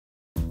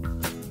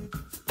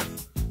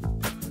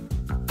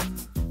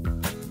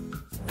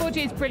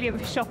4G is brilliant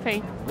for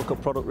shopping. Look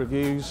up product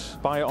reviews,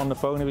 buy it on the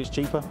phone if it's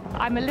cheaper.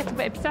 I'm a little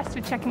bit obsessed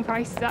with checking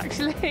prices,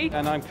 actually.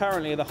 And I'm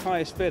currently the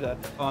highest bidder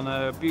on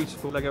a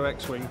beautiful Lego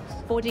X-Wing.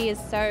 4G is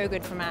so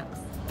good for maps.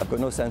 I've got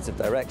no sense of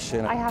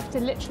direction. I have to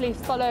literally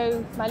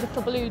follow my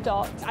little blue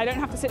dot. I don't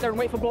have to sit there and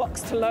wait for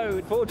blocks to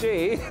load.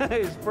 4G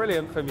is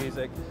brilliant for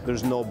music.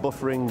 There's no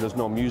buffering, there's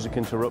no music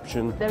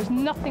interruption. There's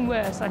nothing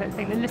worse, I don't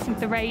think, than listening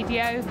to the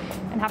radio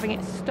and having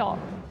it stop.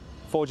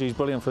 4G is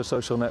brilliant for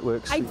social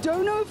networks. I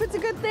don't know if it's a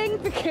good thing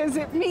because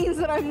it means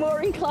that I'm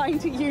more inclined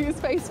to use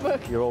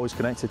Facebook. You're always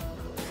connected.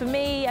 For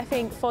me, I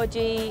think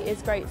 4G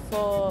is great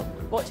for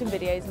watching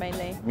videos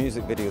mainly.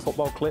 Music videos.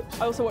 Football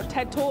clips. I also watch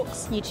TED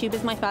Talks. YouTube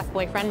is my first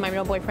boyfriend, my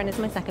real boyfriend is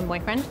my second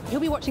boyfriend. He'll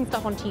be watching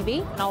stuff on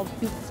TV and I'll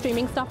be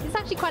streaming stuff. It's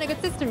actually quite a good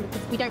system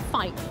because we don't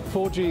fight.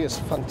 4G is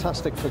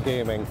fantastic for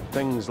gaming.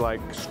 Things like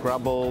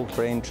Scrabble.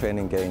 Brain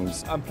training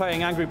games. I'm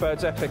playing Angry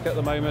Birds Epic at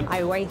the moment.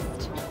 I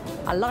waste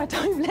a lot of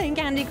time playing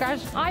Candy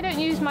Crush. I don't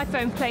use my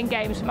phone playing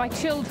games, but my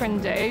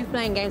children do.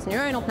 Playing games on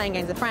your own or playing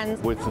games with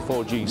friends. With the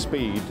 4G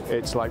speed,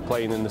 it's like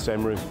playing in the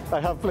same room. I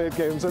have played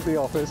games at the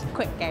office.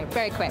 Quick game,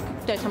 very quick.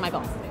 Don't tell my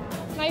boss.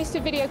 When I used to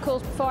video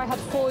calls before I had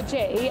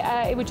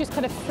 4G, it would just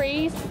kind of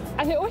freeze.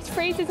 And it always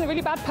freezes in a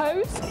really bad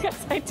pose.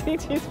 Yes, I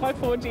did use my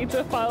 4G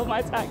to file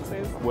my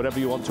taxes. Whatever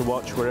you want to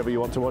watch, wherever you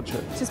want to watch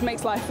it. It just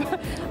makes life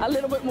a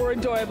little bit more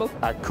enjoyable.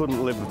 I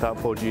couldn't live without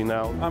 4G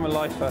now. I'm a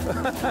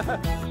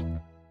lifer.